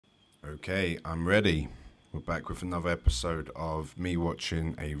Okay, I'm ready. We're back with another episode of me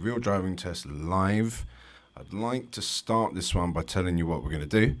watching a real driving test live. I'd like to start this one by telling you what we're going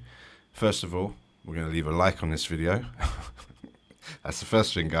to do. First of all, we're going to leave a like on this video. That's the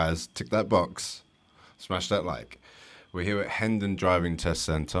first thing, guys. Tick that box. Smash that like. We're here at Hendon Driving Test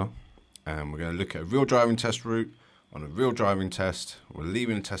Centre, and we're going to look at a real driving test route on a real driving test. We're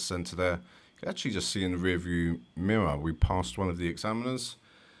leaving the test centre there. You can actually just see in the rear view mirror we passed one of the examiners.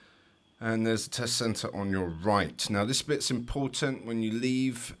 And there's the test centre on your right. Now this bit's important when you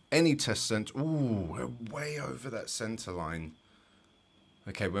leave any test centre. Ooh, we're way over that centre line.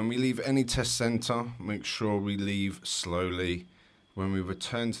 Okay, when we leave any test centre, make sure we leave slowly. When we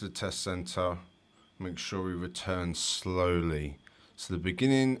return to the test centre, make sure we return slowly. So the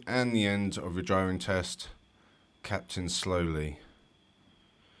beginning and the end of your driving test, captain slowly.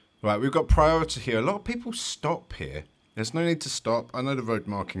 Right, we've got priority here. A lot of people stop here. There's no need to stop. I know the road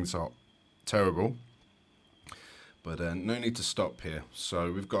markings are terrible, but no need to stop here.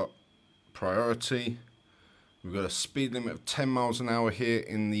 So we've got priority. We've got a speed limit of 10 miles an hour here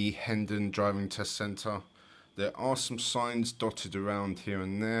in the Hendon Driving Test Centre. There are some signs dotted around here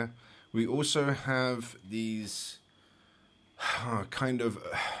and there. We also have these kind of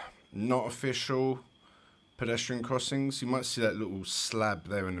not official pedestrian crossings. You might see that little slab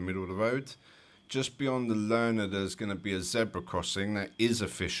there in the middle of the road. Just beyond the learner, there's going to be a zebra crossing. That is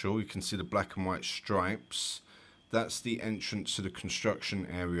official. You can see the black and white stripes. That's the entrance to the construction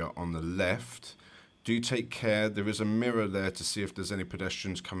area on the left. Do take care. There is a mirror there to see if there's any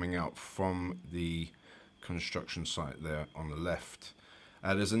pedestrians coming out from the construction site there on the left.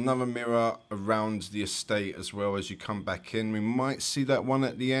 There's another mirror around the estate as well as you come back in. We might see that one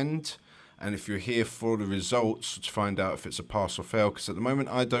at the end. And if you're here for the results to find out if it's a pass or fail, because at the moment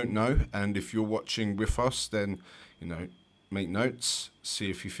I don't know. And if you're watching with us, then, you know, make notes, see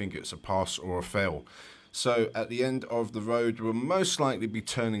if you think it's a pass or a fail. So at the end of the road, we'll most likely be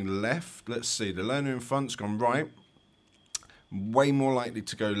turning left. Let's see, the learner in front's gone right. Way more likely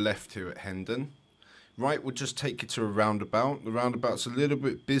to go left here at Hendon. Right will just take you to a roundabout. The roundabout's a little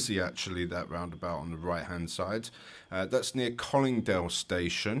bit busy actually, that roundabout on the right hand side. That's near Collingdale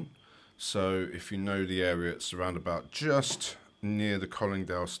Station. So if you know the area, it's around about just near the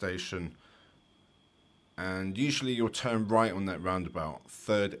Collingdale station. And usually you'll turn right on that roundabout,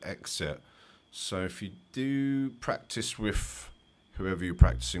 third exit. So if you do practice with whoever you're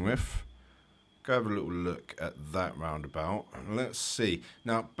practicing with, go have a little look at that roundabout. And let's see.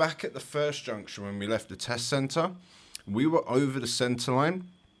 Now back at the first junction when we left the test centre, we were over the centre line.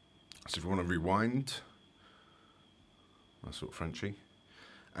 So if you want to rewind, that's all Frenchy.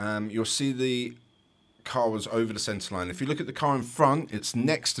 You'll see the car was over the centre line. If you look at the car in front, it's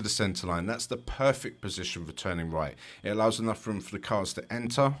next to the centre line. That's the perfect position for turning right. It allows enough room for the cars to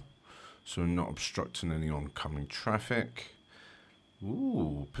enter, so we're not obstructing any oncoming traffic.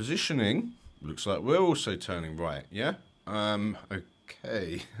 Ooh, positioning. Looks like we're also turning right, yeah?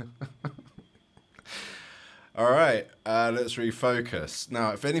 Okay. Alright, let's refocus.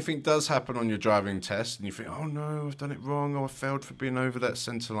 Now, if anything does happen on your driving test and you think, oh no, I've done it wrong, or I failed for being over that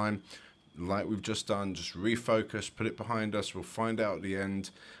centre line, like we've just done, just refocus, put it behind us, we'll find out at the end.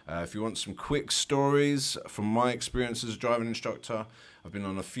 If you want some quick stories from my experience as a driving instructor, I've been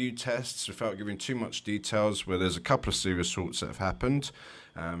on a few tests without giving too much details where there's a couple of serious sorts that have happened.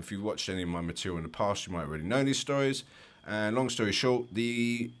 If you've watched any of my material in the past, you might already know these stories. And long story short,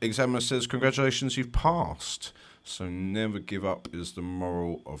 the examiner says, congratulations, you've passed. So never give up is the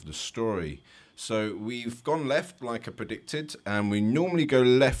moral of the story. So we've gone left like I predicted, and we normally go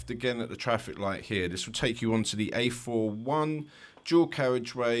left again at the traffic light here. This will take you onto the A41 dual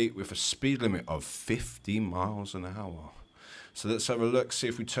carriageway with a speed limit of 50 miles an hour. So let's have a look, see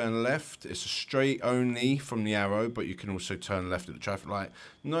if we turn left. It's a straight only from the arrow, but you can also turn left at the traffic light.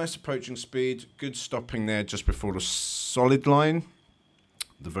 Nice approaching speed, good stopping there just before the solid line,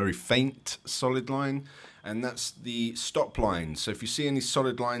 the very faint solid line, and that's the stop line. So if you see any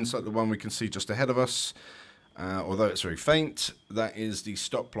solid lines like the one we can see just ahead of us, although it's very faint, that is the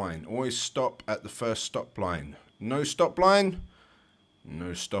stop line. Always stop at the first stop line. No stop line,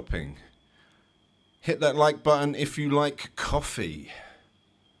 no stopping. Hit that like button if you like coffee.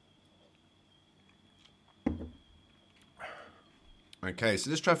 Okay, so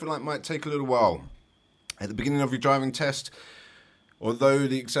this traffic light might take a little while. At the beginning of your driving test, although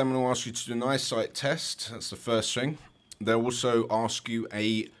the examiner will ask you to do an eyesight test, that's the first thing, they'll also ask you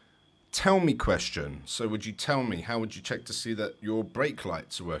a tell me question. So would you tell me, how would you check to see that your brake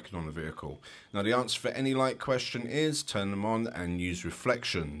lights are working on the vehicle? Now the answer for any light question is turn them on and use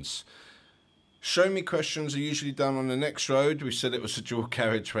reflections. Show me questions are usually done on the next road. We said it was a dual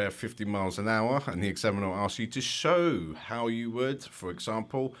carriageway of 50 miles an hour, and the examiner will ask you to show how you would, for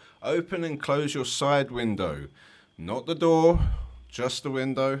example, open and close your side window. Not the door, just the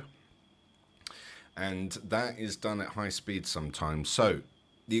window. And that is done at high speed sometimes. So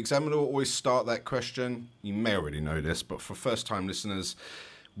the examiner will always start that question. You may already know this, but for first-time listeners,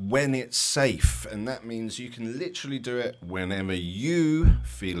 when it's safe, and that means you can literally do it whenever you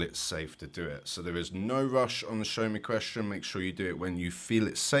feel it's safe to do it. So there is no rush on the show me question. Make sure you do it when you feel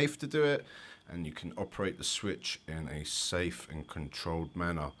it's safe to do it, and you can operate the switch in a safe and controlled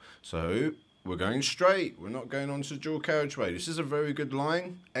manner. So we're going straight. We're not going on to the dual carriageway. This is a very good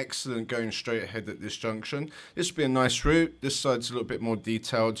line. Excellent going straight ahead at this junction. This would be a nice route. This side's a little bit more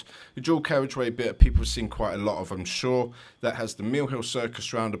detailed. The dual carriageway bit people have seen quite a lot of, I'm sure. That has the Mill Hill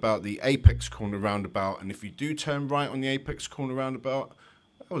Circus roundabout, the Apex Corner roundabout, and if you do turn right on the Apex Corner roundabout,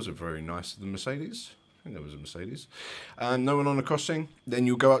 that was a very nice of the Mercedes. I think that was a Mercedes. No one on the crossing. Then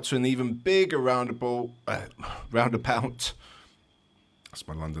you'll go up to an even bigger roundabout. That's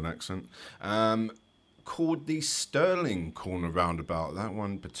my London accent. Called the Sterling Corner roundabout. That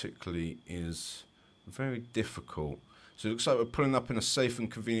one particularly is very difficult. So it looks like we're pulling up in a safe and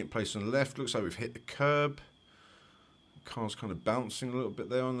convenient place on the left. Looks like we've hit the curb. The car's kind of bouncing a little bit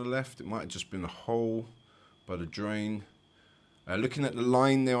there on the left. It might have just been a hole by the drain. Looking at the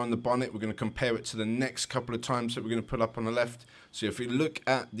line there on the bonnet, we're going to compare it to the next couple of times that we're going to put up on the left. So if we look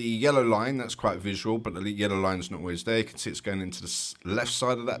at the yellow line, that's quite visual, but the yellow line's not always there. You can see it's going into the left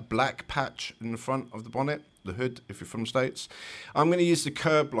side of that black patch in the front of the bonnet, the hood, if you're from the States. I'm going to use the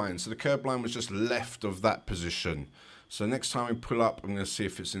curb line. So the curb line was just left of that position. So next time we pull up, I'm going to see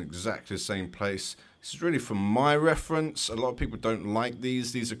if it's in exactly the same place. This is really for my reference. A lot of people don't like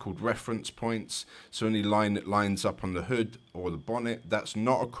these. These are called reference points. So any line that lines up on the hood or the bonnet, that's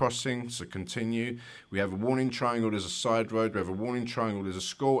not a crossing, so continue. We have a warning triangle, there's a side road. We have a warning triangle, there's a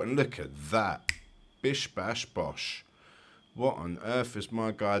school. And look at that. Bish, bash, bosh. What on earth is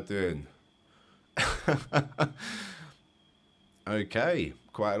my guy doing? Okay,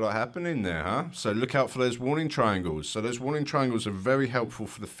 quite a lot happening there, huh? So look out for those warning triangles. So those warning triangles are very helpful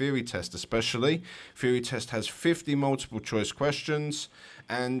for the theory test especially. Theory test has 50 multiple choice questions,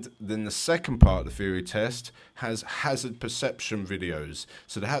 and then the second part of the theory test has hazard perception videos.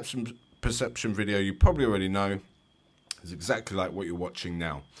 So the hazard perception video you probably already know is exactly like what you're watching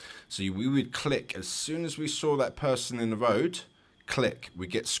now. So we would click as soon as we saw that person in the road. Click, we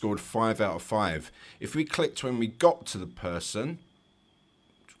get scored 5 out of 5. If we clicked when we got to the person,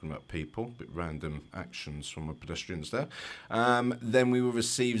 talking about people, a bit random actions from the pedestrians there, then we will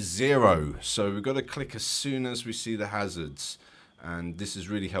receive 0. So we've got to click as soon as we see the hazards. And this is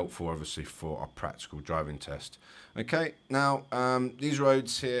really helpful, obviously, for our practical driving test. Okay, now these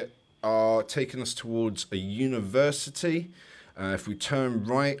roads here are taking us towards a university. If we turn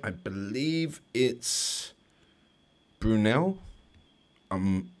right, I believe it's Brunel.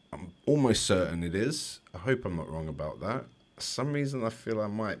 I'm almost certain it is. I hope I'm not wrong about that. For some reason I feel I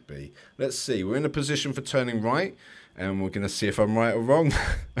might be. Let's see. We're in a position for turning right, and we're going to see if I'm right or wrong.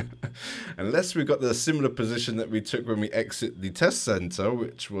 Unless we've got the similar position that we took when we exit the test centre,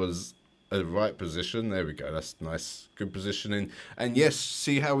 which was a right position. There we go. That's nice. Good positioning. And yes,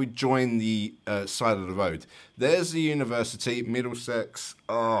 see how we join the side of the road. There's the university, Middlesex.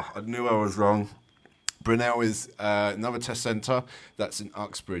 Oh, I knew I was wrong. Brunel is another test centre. That's in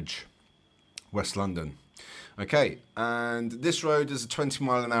Uxbridge, West London. Okay, and this road is a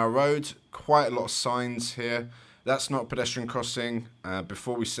 20-mile-an-hour road. Quite a lot of signs here. That's not a pedestrian crossing.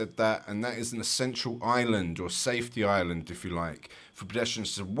 Before we said that, and that is an essential island or safety island, if you like, for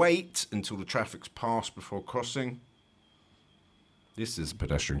pedestrians to wait until the traffic's passed before crossing. This is a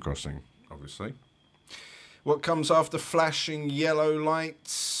pedestrian crossing, obviously. What comes after flashing yellow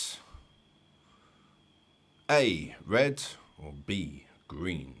lights? A, red, or B,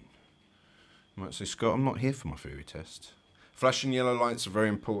 green? You might say, Scott, I'm not here for my theory test. Flashing yellow lights are very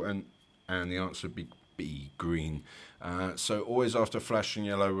important, and the answer would be B, green. So always after flashing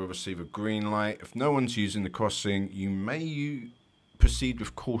yellow, we'll receive a green light. If no one's using the crossing, you may proceed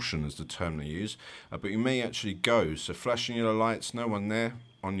with caution, as the term they use, but you may actually go. So flashing yellow lights, no one there,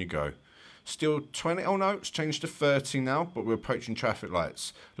 on you go. Still 20, oh no, it's changed to 30 now, but we're approaching traffic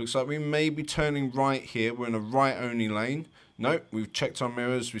lights. Looks like we may be turning right here. We're in a right-only lane. Nope, we've checked our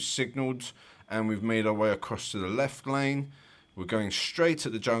mirrors, we've signalled, and we've made our way across to the left lane. We're going straight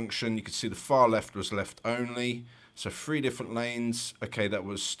at the junction. You can see the far left was left only. So 3 different lanes. Okay, that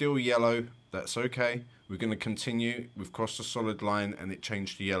was still yellow. That's okay. We're going to continue. We've crossed a solid line, and it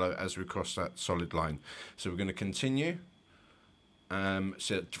changed to yellow as we crossed that solid line. So we're going to continue.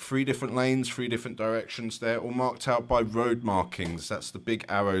 So 3 different lanes, 3 different directions there, all marked out by road markings. That's the big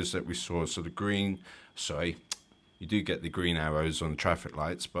arrows that we saw. So the green, sorry, you do get the green arrows on the traffic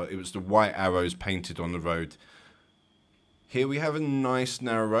lights, but it was the white arrows painted on the road. Here we have a nice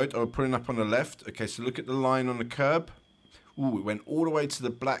narrow road. Oh, pulling up on the left. Okay, so look at the line on the curb. Ooh, it went all the way to the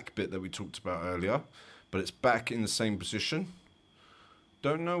black bit that we talked about earlier, but it's back in the same position.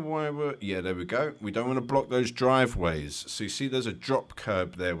 Don't know why we're... Yeah, there we go. We don't want to block those driveways. So you see there's a drop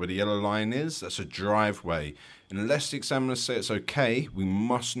curb there where the yellow line is. That's a driveway. Unless the examiners say it's okay, we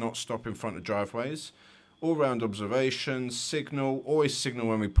must not stop in front of driveways. All round observations, signal. Always signal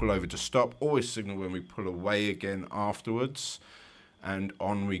when we pull over to stop. Always signal when we pull away again afterwards. And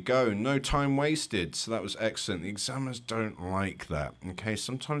on we go. No time wasted. So that was excellent. The examiners don't like that. Okay,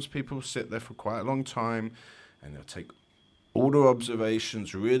 sometimes people sit there for quite a long time and they'll take all the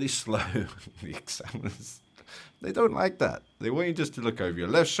observations really slow. The examiners, they don't like that. They want you just to look over your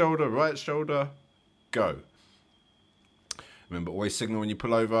left shoulder, right shoulder, go. Remember, always signal when you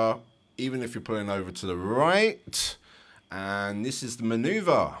pull over, even if you're pulling over to the right. And this is the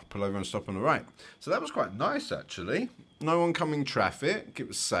maneuver. Pull over and stop on the right. So that was quite nice, actually. No oncoming traffic. It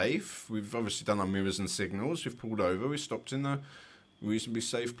was safe. We've obviously done our mirrors and signals. We've pulled over. We stopped in a reasonably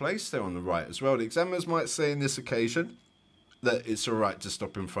safe place there on the right as well. The examiners might say in this occasion that it's all right to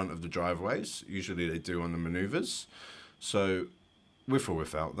stop in front of the driveways. Usually they do on the maneuvers. So with or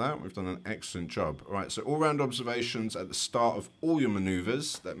without that, we've done an excellent job. All right, so all-round observations at the start of all your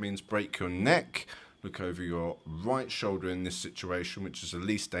maneuvers. That means break your neck, look over your right shoulder in this situation, which is the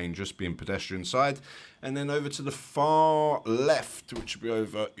least dangerous, being pedestrian side, and then over to the far left, which will be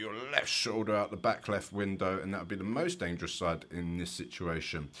over your left shoulder out the back left window, and that would be the most dangerous side in this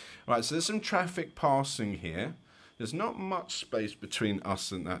situation. All right, so there's some traffic passing here. There's not much space between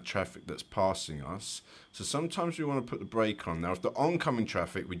us and that traffic that's passing us. So sometimes we want to put the brake on. Now, if the oncoming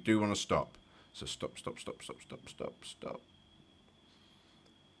traffic, we do want to stop. So stop, stop, stop, stop, stop, stop, stop.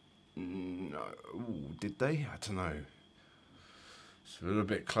 No. Ooh, did they? I don't know. It's a little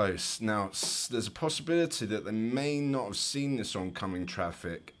bit close. Now, there's a possibility that they may not have seen this oncoming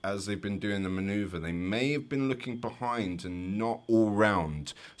traffic as they've been doing the maneuver. They may have been looking behind and not all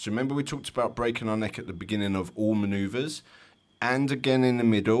round. So remember we talked about breaking our neck at the beginning of all maneuvers, and again in the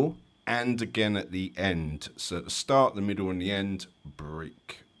middle, and again at the end. So at the start, the middle, and the end,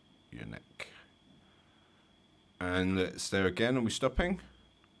 break your neck. And it's there again. Are we stopping?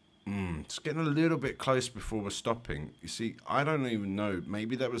 It's getting a little bit close before we're stopping. You see, I don't even know.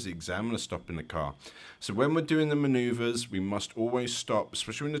 Maybe that was the examiner stopping the car. So when we're doing the maneuvers, we must always stop,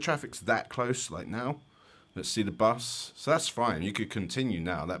 especially when the traffic's that close, like now. Let's see the bus. So that's fine. You could continue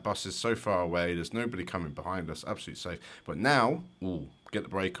now. That bus is so far away. There's nobody coming behind us. Absolutely safe. But now, get the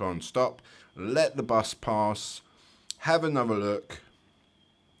brake on, stop, let the bus pass, have another look,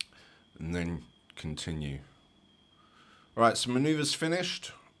 and then continue. All right, so maneuvers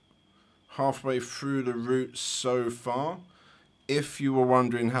finished. Halfway through the route so far. If you were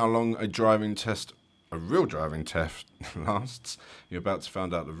wondering how long a real driving test lasts, you're about to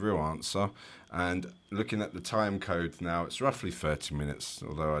find out the real answer. And looking at the time code now, it's roughly 30 minutes,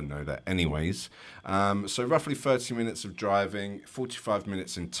 although I know that anyways. So roughly 30 minutes of driving, 45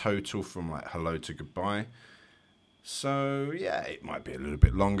 minutes in total from like hello to goodbye. So yeah, it might be a little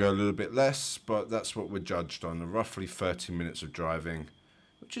bit longer, a little bit less, but that's what we're judged on, roughly 30 minutes of driving,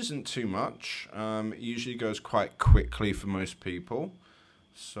 which isn't too much. It usually goes quite quickly for most people.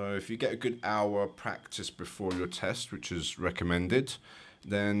 So if you get a good hour practice before your test, which is recommended,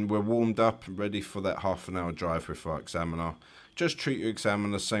 then we're warmed up and ready for that half an hour drive with our examiner. Just treat your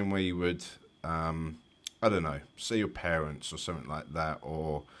examiner the same way you would, I don't know, say your parents or something like that,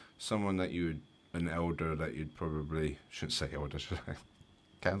 or someone that you would, an elder that you'd probably, shouldn't say elder, should I?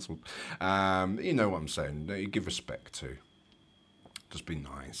 Cancelled. You know what I'm saying, that you give respect to. Just be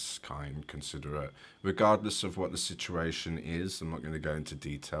nice, kind, considerate, regardless of what the situation is. I'm not going to go into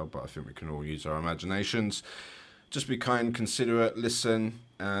detail, but I think we can all use our imaginations. Just be kind, considerate, listen.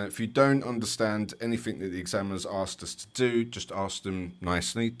 If you don't understand anything that the examiners asked us to do, just ask them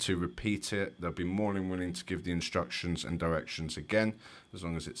nicely to repeat it. They'll be more than willing to give the instructions and directions again, as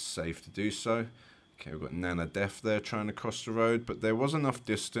long as it's safe to do so. Okay, we've got Nana Deaf there trying to cross the road, but there was enough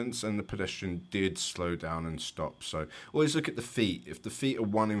distance and the pedestrian did slow down and stop. So always look at the feet. If the feet are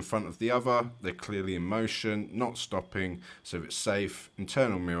one in front of the other, they're clearly in motion, not stopping. So if it's safe,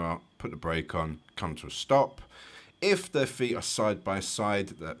 internal mirror, put the brake on, come to a stop. If their feet are side by side,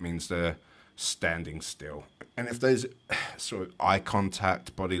 that means they're standing still. And if there's sort of eye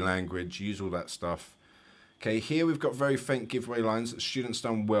contact, body language, use all that stuff. Okay, here we've got very faint giveaway lines that students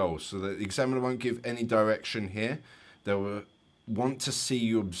done well, so that the examiner won't give any direction here. They will want to see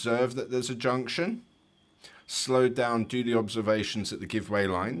you observe that there's a junction, slow down, do the observations at the giveaway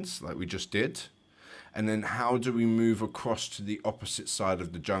lines like we just did, and then how do we move across to the opposite side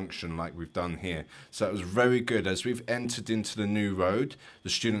of the junction like we've done here. So it was very good. As we've entered into the new road, the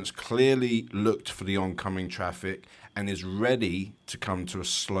students clearly looked for the oncoming traffic and is ready to come to a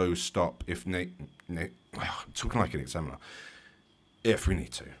slow stop if talking like an examiner, if we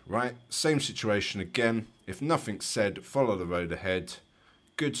need to, right? Same situation again. If nothing's said, follow the road ahead.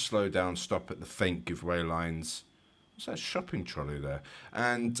 Good slow down stop at the faint giveaway lines. What's that shopping trolley there?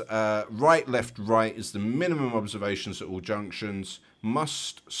 And right, left, right is the minimum observations at all junctions.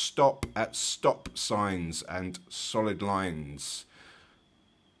 Must stop at stop signs and solid lines.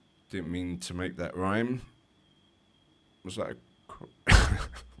 Didn't mean to make that rhyme. Was that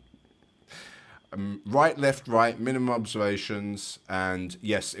right, left, right, minimum observations. And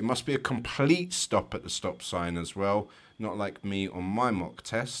yes, it must be a complete stop at the stop sign as well. Not like me on my mock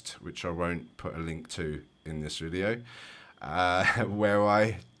test, which I won't put a link to in this video, where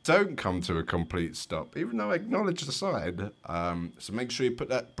I don't come to a complete stop, even though I acknowledge the sign. So make sure you put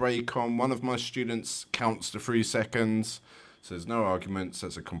that brake on. One of my students counts to 3 seconds, so there's no arguments.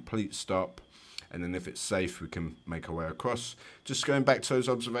 That's a complete stop. And then if it's safe, we can make our way across. Just going back to those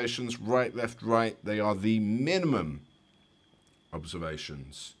observations, right, left, right, they are the minimum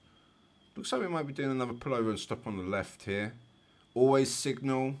observations. Looks like we might be doing another pullover and stop on the left here. Always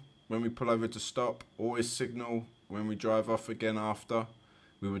signal when we pull over to stop. Always signal when we drive off again after.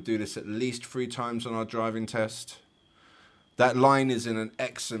 We would do this at least 3 times on our driving test. That line is in an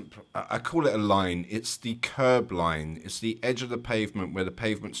excellent, I call it a line, it's the curb line. It's the edge of the pavement where the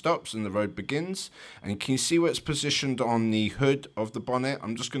pavement stops and the road begins. And can you see where it's positioned on the hood of the bonnet?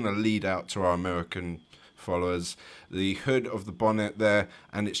 I'm just going to lead out to our American followers. The hood of the bonnet there,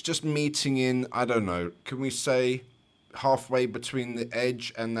 and it's just meeting in, I don't know, can we say halfway between the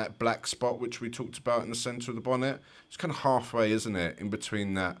edge and that black spot which we talked about in the center of the bonnet? It's kind of halfway, isn't it, in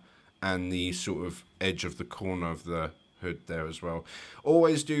between that and the sort of edge of the corner of the hood there as well.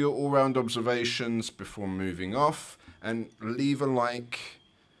 Always do your all-round observations before moving off, and leave a like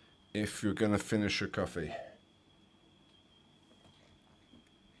if you're going to finish your coffee.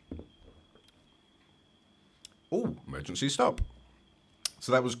 Oh, emergency stop.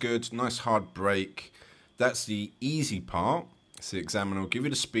 So that was good. Nice hard brake. That's the easy part. So the examiner will give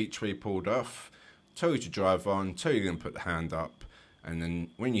you the speech where you pulled off, tell you to drive on, tell you to put the hand up, and then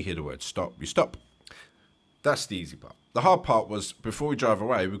when you hear the word stop, you stop. That's the easy part. The hard part was, before we drive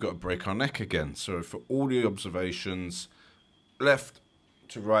away, we've got to break our neck again. So for all the observations, left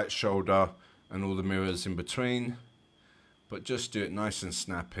to right shoulder and all the mirrors in between. But just do it nice and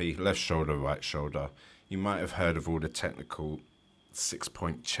snappy. Left shoulder, right shoulder. You might have heard of all the technical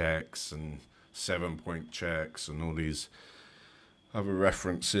 6-point checks and 7-point checks and all these other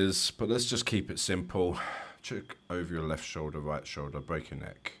references. But let's just keep it simple. Check over your left shoulder, right shoulder, break your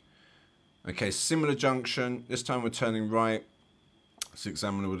neck. Okay, similar junction. This time we're turning right. This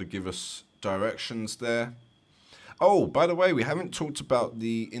examiner would give us directions there. Oh, by the way, we haven't talked about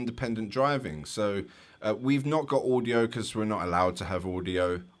the independent driving. So we've not got audio because we're not allowed to have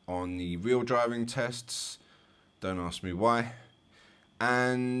audio on the real driving tests. Don't ask me why.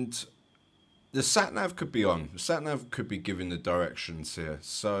 And the sat-nav could be on. The sat-nav could be giving the directions here.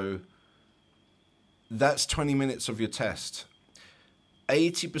 So that's 20 minutes of your test.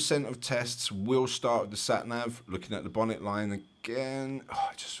 80% of tests will start with the sat-nav, looking at the bonnet line again. Oh,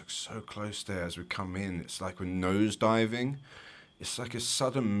 it just looks so close there as we come in. It's like we're nose diving. It's like a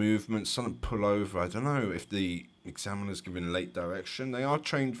sudden movement, sudden pull over. I don't know if the examiner's giving late direction. They are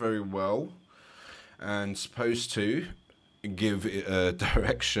trained very well and supposed to give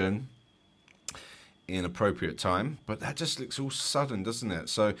direction in appropriate time, but that just looks all sudden, doesn't it?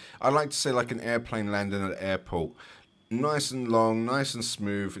 So I like to say like an airplane landing at an airport. Nice and long, nice and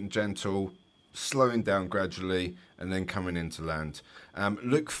smooth and gentle, slowing down gradually and then coming into land.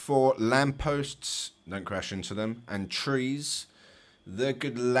 Look for lampposts, don't crash into them, and trees. They're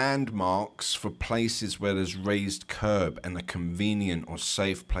good landmarks for places where there's raised curb and a convenient or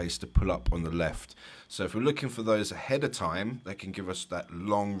safe place to pull up on the left. So if we're looking for those ahead of time, they can give us that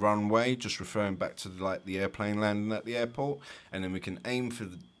long runway, just referring back to like the airplane landing at the airport, and then we can aim for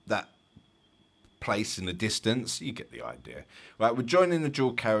that place in the distance. You get the idea. Right, we're joining the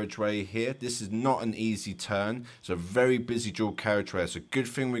dual carriageway here. This is not an easy turn. It's a very busy dual carriageway. It's a good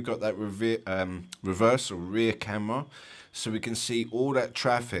thing we got that reverse or rear camera, so we can see all that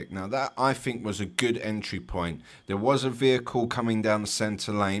traffic. Now that, I think, was a good entry point. There was a vehicle coming down the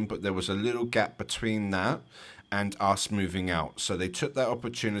centre lane, but there was a little gap between that and us moving out. So they took that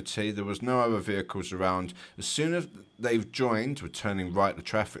opportunity. There was no other vehicles around. As soon as they've joined, we're turning right the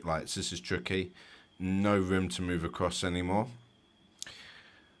traffic lights. This is tricky. No room to move across anymore.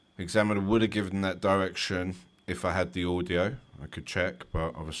 The examiner would have given that direction if I had the audio. I could check,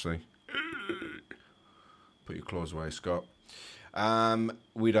 but obviously... Put your claws away, Scott.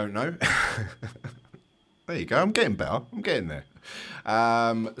 We don't know. There you go. I'm getting better. I'm getting there.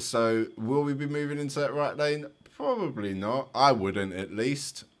 So will we be moving into that right lane? Probably not. I wouldn't, at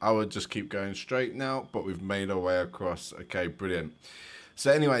least. I would just keep going straight now, but we've made our way across. Okay, brilliant.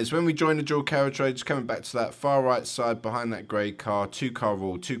 So anyways, when we join the dual carriageway, just coming back to that far right side behind that grey car, 2-car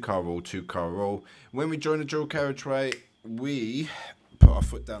rule, 2-car rule, 2-car rule. When we join the dual carriageway, we put our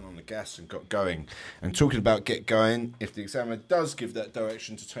foot down on the gas and got going. And talking about get going, if the examiner does give that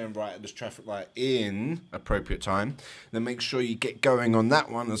direction to turn right at this traffic light in appropriate time, then make sure you get going on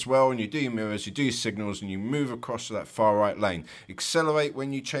that one as well, and you do your mirrors, you do your signals, and you move across to that far right lane. Accelerate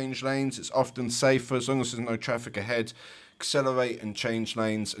when you change lanes. It's often safer as long as there's no traffic ahead. Accelerate and change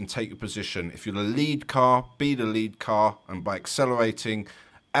lanes and take your position. If you're the lead car, be the lead car, and by accelerating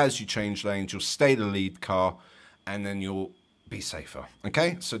as you change lanes, you'll stay the lead car, and then you'll be safer.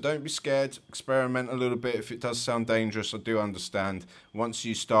 Okay, so don't be scared. Experiment a little bit. If it does sound dangerous, I do understand. Once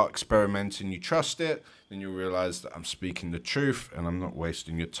you start experimenting, you trust it, then you'll realize that I'm speaking the truth and I'm not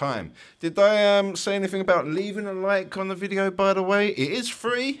wasting your time. Did I say anything about leaving a like on the video, by the way? It is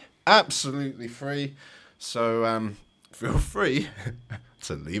free, absolutely free. So feel free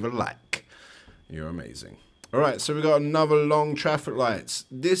to leave a like. You're amazing. All right, so we've got another long traffic lights.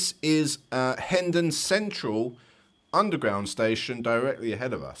 This is Hendon Central Underground station directly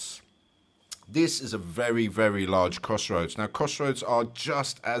ahead of us. This is a very, very large crossroads. Now, crossroads are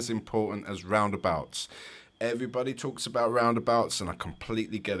just as important as roundabouts. Everybody talks about roundabouts, and I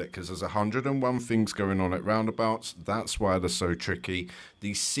completely get it, because there's 101 things going on at roundabouts. That's why they're so tricky.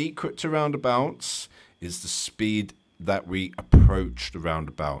 The secret to roundabouts is the speed that we approach the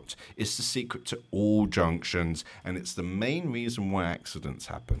roundabout. It's the secret to all junctions, and it's the main reason why accidents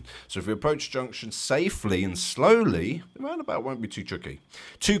happen. So if we approach junctions safely and slowly, the roundabout won't be too tricky.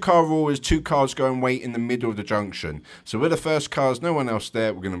 2-car rule is 2 cars go and wait in the middle of the junction. So we're the first cars, no one else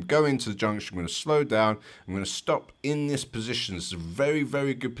there. We're going to go into the junction. We're going to slow down. I'm going to stop in this position. This is a very,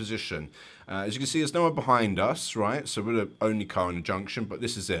 very good position. As you can see, there's no one behind us, right? So we're the only car in the junction, but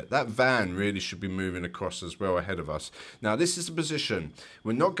this is it. That van really should be moving across as well ahead of us. Now, this is the position.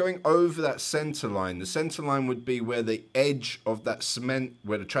 We're not going over that center line. The center line would be where the edge of that cement,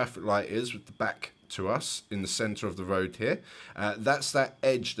 where the traffic light is, with the back to us in the center of the road here. That's that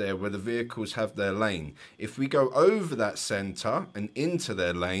edge there where the vehicles have their lane. If we go over that center and into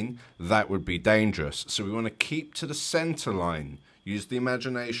their lane, that would be dangerous. So we want to keep to the center line. Use the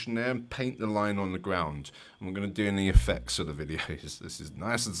imagination there and paint the line on the ground. I'm not going to do any effects of the videos. This is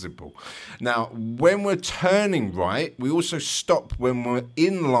nice and simple. Now, when we're turning right, we also stop when we're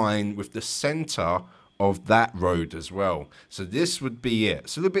in line with the center of that road as well. So this would be it.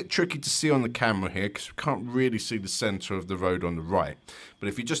 It's a little bit tricky to see on the camera here because we can't really see the center of the road on the right. But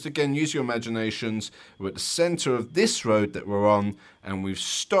if you just, again, use your imaginations, we're at the center of this road that we're on, and we've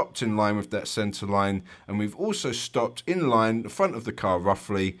stopped in line with that center line, and we've also stopped in line, the front of the car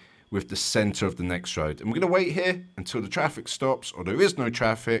roughly, with the center of the next road. And we're going to wait here until the traffic stops, or there is no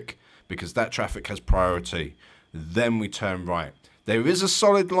traffic, because that traffic has priority. Then we turn right. There is a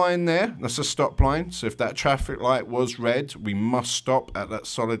solid line there. That's a stop line. So if that traffic light was red, we must stop at that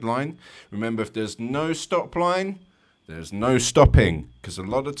solid line. Remember, if there's no stop line, there's no stopping. Because a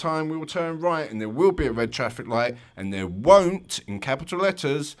lot of time we will turn right and there will be a red traffic light and there won't, in capital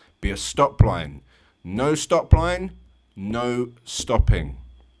letters, be a stop line. No stop line, no stopping.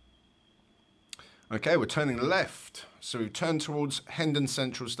 Okay, we're turning left. So we've turned towards Hendon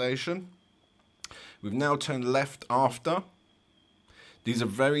Central Station. We've now turned left after. These are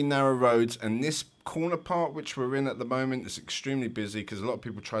very narrow roads, and this corner part which we're in at the moment is extremely busy because a lot of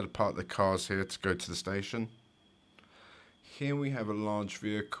people try to park their cars here to go to the station. Here we have a large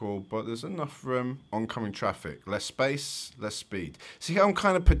vehicle, but there's enough room. Oncoming traffic, less space, less speed. See how I'm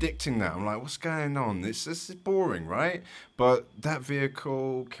kind of predicting that? I'm like, what's going on? This is boring, right? But that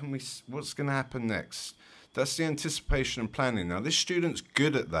vehicle, what's going to happen next? That's the anticipation and planning. Now, this student's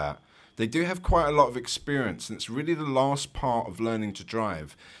good at that. They do have quite a lot of experience, and it's really the last part of learning to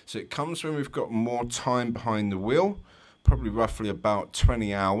drive. So it comes when we've got more time behind the wheel, probably roughly about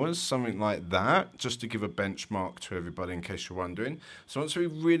 20 hours, something like that, just to give a benchmark to everybody in case you're wondering. So once we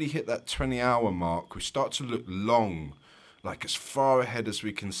really hit that 20-hour mark, we start to look long, like as far ahead as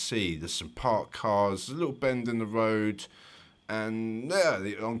we can see. There's some parked cars, a little bend in the road, And yeah,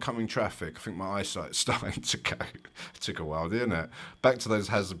 the oncoming traffic. I think my eyesight's starting to go. It took a while, didn't it? Back to those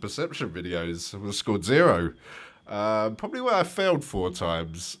hazard perception videos. I would have scored 0. Probably where I failed 4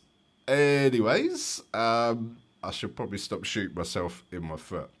 times. Anyways, I should probably stop shooting myself in my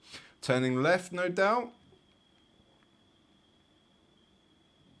foot. Turning left, no doubt.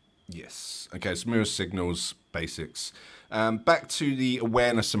 Yes. Okay, so mirror signals, basics. Back to the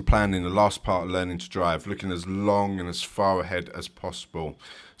awareness and planning, the last part of learning to drive, looking as long and as far ahead as possible.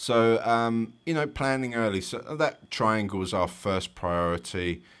 So, you know, planning early. So that triangle is our first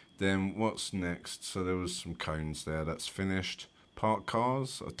priority. Then what's next? So there was some cones there. That's finished. Parked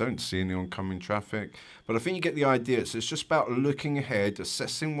cars. I don't see any oncoming traffic. But I think you get the idea. So it's just about looking ahead,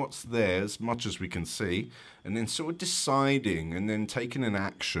 assessing what's there as much as we can see, and then sort of deciding and then taking an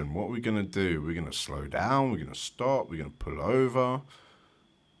action. What are we going to do? We're going to slow down. We're going to stop. We're going to pull over.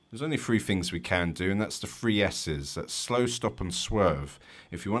 There's only 3 things we can do, and that's the 3 S's. That's slow, stop, and swerve.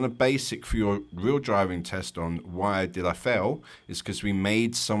 If you want a basic for your real driving test on why did I fail, it's because we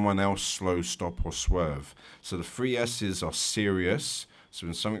made someone else slow, stop, or swerve. So the 3 S's are serious. So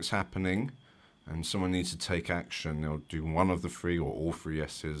when something's happening and someone needs to take action, they'll do one of the 3 or all 3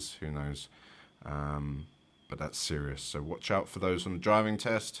 S's. Who knows? But that's serious. So watch out for those on the driving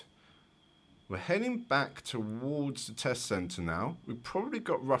test. We're heading back towards the test centre now. We've probably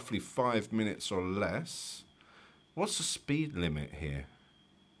got roughly 5 minutes or less. What's the speed limit here?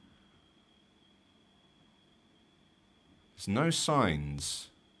 There's no signs.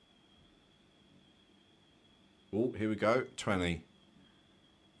 Oh, here we go. 20.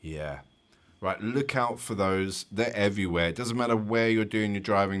 Yeah. Right, look out for those. They're everywhere. It doesn't matter where you're doing your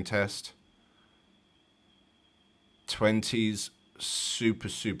driving test. 20's super,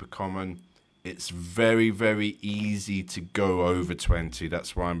 super common. It's very, very easy to go over 20.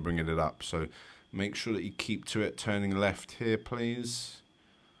 That's why I'm bringing it up. So make sure that you keep to it. Turning left here, please.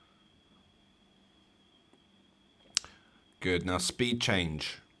 Good. Now speed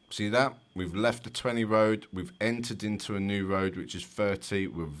change. See that? We've left the 20 road. We've entered into a new road, which is 30.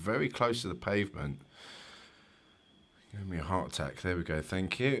 We're very close to the pavement. Give me a heart attack. There we go.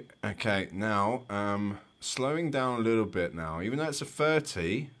 Thank you. Okay. Now, slowing down a little bit now. Even though it's a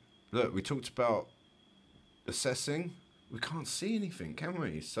 30... Look, we talked about assessing. We can't see anything, can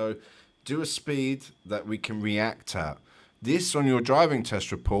we? So do a speed that we can react at. This on your driving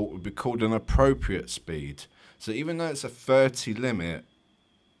test report would be called an appropriate speed. So even though it's a 30 limit,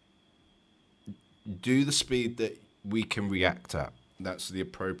 do the speed that we can react at. That's the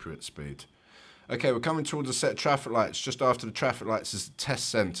appropriate speed. Okay, we're coming towards a set of traffic lights. Just after the traffic lights is the test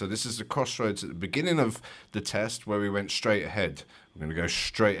centre. This is the crossroads at the beginning of the test where we went straight ahead. We're going to go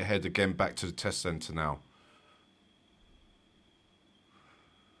straight ahead again back to the test centre now.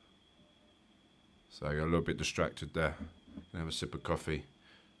 So I got a little bit distracted there. Have a sip of coffee.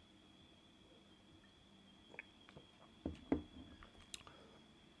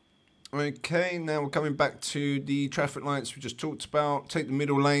 Okay, now we're coming back to the traffic lights we just talked about. Take the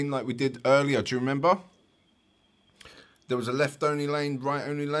middle lane like we did earlier. Do you remember? There was a left-only lane,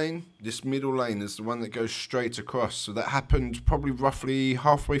 right-only lane. This middle lane is the one that goes straight across. So that happened probably roughly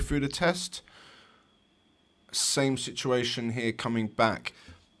halfway through the test. Same situation here coming back.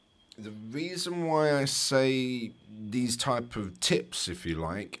 The reason why I say these type of tips, if you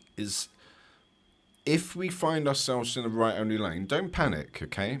like, is... if we find ourselves in a right-only lane, don't panic,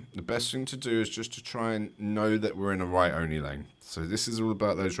 okay? The best thing to do is just to try and know that we're in a right-only lane. So this is all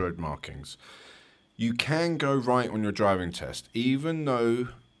about those road markings. You can go right on your driving test, even though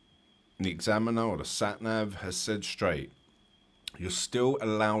the examiner or the sat-nav has said straight. You're still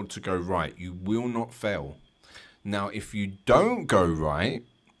allowed to go right. You will not fail. Now, if you don't go right,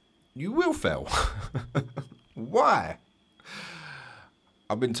 you will fail. Why?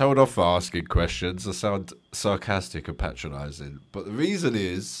 I've been told off for asking questions. I sound sarcastic and patronising. But the reason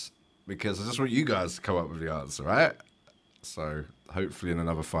is because I just want you guys to come up with the answer, right? So hopefully in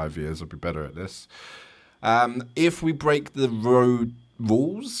another 5 years I'll be better at this. If we break the road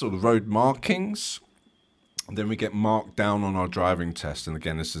rules or the road markings, then we get marked down on our driving test. And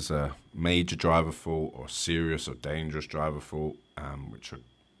again, this is a major driver fault or serious or dangerous driver fault, which are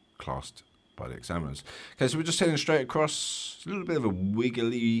classed by the examiners. Okay, so we're just heading straight across, a little bit of a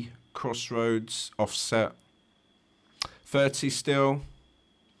wiggly crossroads offset. 30 still,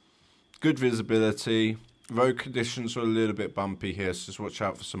 good visibility. Road conditions are a little bit bumpy here, so just watch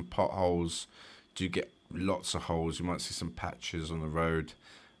out for some potholes. Do get lots of holes. You might see some patches on the road.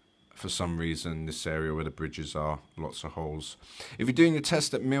 For some reason, this area where the bridges are, lots of holes. If you're doing your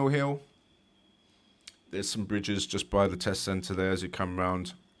test at Mill Hill, there's some bridges just by the test centre there as you come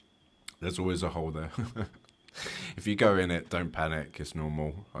round. There's always a hole there. If you go in it, don't panic. It's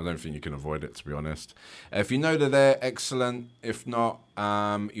normal. I don't think you can avoid it, to be honest. If you know they're there, excellent. If not,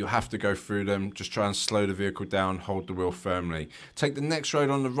 you'll have to go through them. Just try and slow the vehicle down. Hold the wheel firmly. Take the next road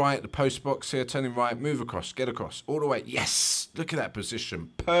on the right, the post box here. Turning right, move across, get across, all the way. Yes! Look at that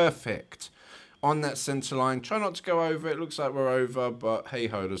position. Perfect. On that centre line. Try not to go over. It looks like we're over, but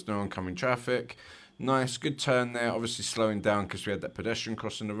hey-ho, there's no oncoming traffic. Nice, good turn there. Obviously slowing down because we had that pedestrian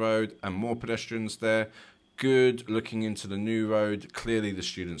crossing the road and more pedestrians there. Good, looking into the new road. Clearly the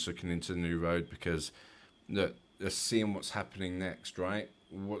students looking into the new road because look, they're seeing what's happening next, right?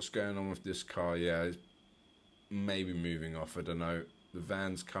 What's going on with this car? Yeah, it's maybe moving off. I don't know. The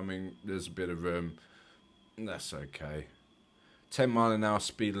van's coming. There's a bit of room. That's okay. 10 mile an hour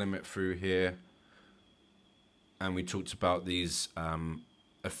speed limit through here. And we talked about these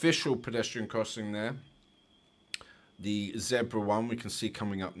official pedestrian crossing there. The zebra one we can see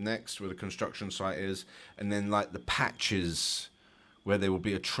coming up next where the construction site is, and then like the patches where there will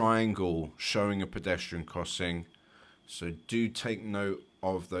be a triangle showing a pedestrian crossing. So do take note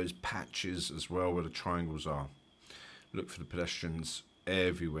of those patches as well where the triangles are. Look for the pedestrians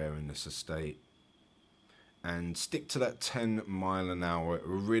everywhere in this estate. And stick to that 10 mile an hour. It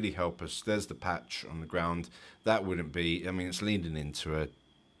will really help us. There's the patch on the ground. That wouldn't be, I mean, it's leading into a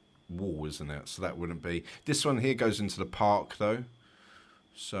wall, isn't it? So that wouldn't be. This one here goes into the park though,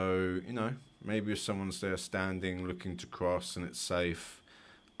 so you know, maybe if someone's there standing looking to cross and it's safe,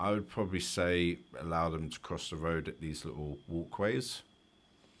 I would probably say allow them to cross the road at these little walkways.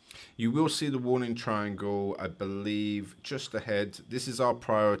 You will see the warning triangle, I believe, just ahead. This is our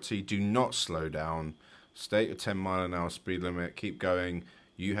priority. Do not slow down. Stay at 10 mile an hour speed limit. Keep going.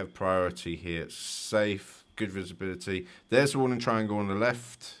 You have priority here. It's safe, good visibility. There's the warning triangle on the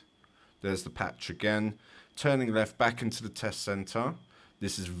left. There's the patch again. Turning left back into the test centre.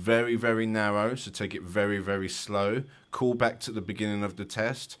 This is very, very narrow, so take it very, very slow. Call back to the beginning of the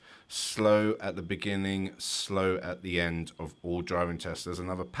test. Slow at the beginning, slow at the end of all driving tests. There's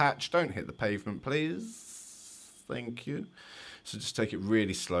another patch. Don't hit the pavement, please. Thank you. So just take it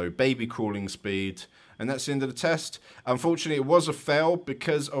really slow. Baby crawling speed. And that's the end of the test. Unfortunately, it was a fail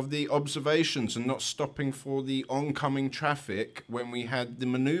because of the observations and not stopping for the oncoming traffic when we had the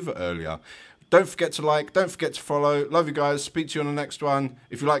manoeuvre earlier. Don't forget to like, don't forget to follow. Love you guys. Speak to you on the next one.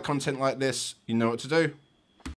 If you like content like this, you know what to do.